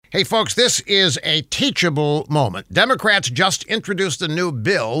Hey, folks, this is a teachable moment. Democrats just introduced a new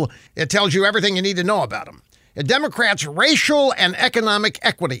bill. It tells you everything you need to know about them. A Democrats' Racial and Economic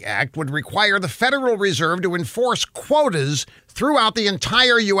Equity Act would require the Federal Reserve to enforce quotas throughout the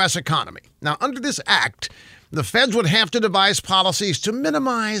entire U.S. economy. Now, under this act, the feds would have to devise policies to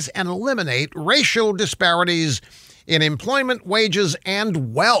minimize and eliminate racial disparities in employment, wages,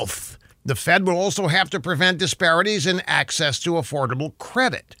 and wealth. The Fed will also have to prevent disparities in access to affordable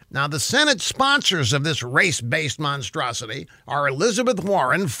credit. Now, the Senate sponsors of this race-based monstrosity are Elizabeth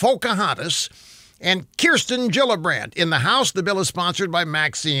Warren, Pocahontas, and Kirsten Gillibrand. In the House, the bill is sponsored by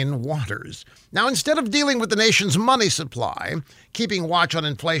Maxine Waters. Now, instead of dealing with the nation's money supply, keeping watch on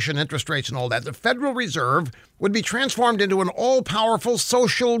inflation, interest rates, and all that, the Federal Reserve would be transformed into an all-powerful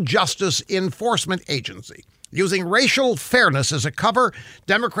social justice enforcement agency. Using racial fairness as a cover,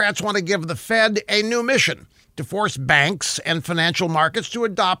 Democrats want to give the Fed a new mission: to force banks and financial markets to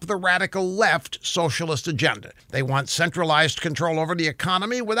adopt the radical left socialist agenda. They want centralized control over the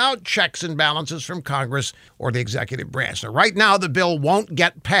economy without checks and balances from Congress or the executive branch. Now, right now, the bill won't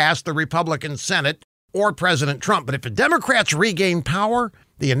get past the Republican Senate or President Trump. But if the Democrats regain power,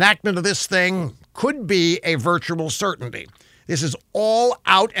 the enactment of this thing could be a virtual certainty. This is all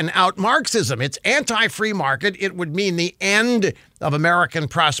out-and-out Marxism. It's anti-free market. It would mean the end of American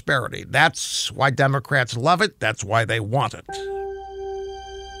prosperity. That's why Democrats love it. That's why they want it.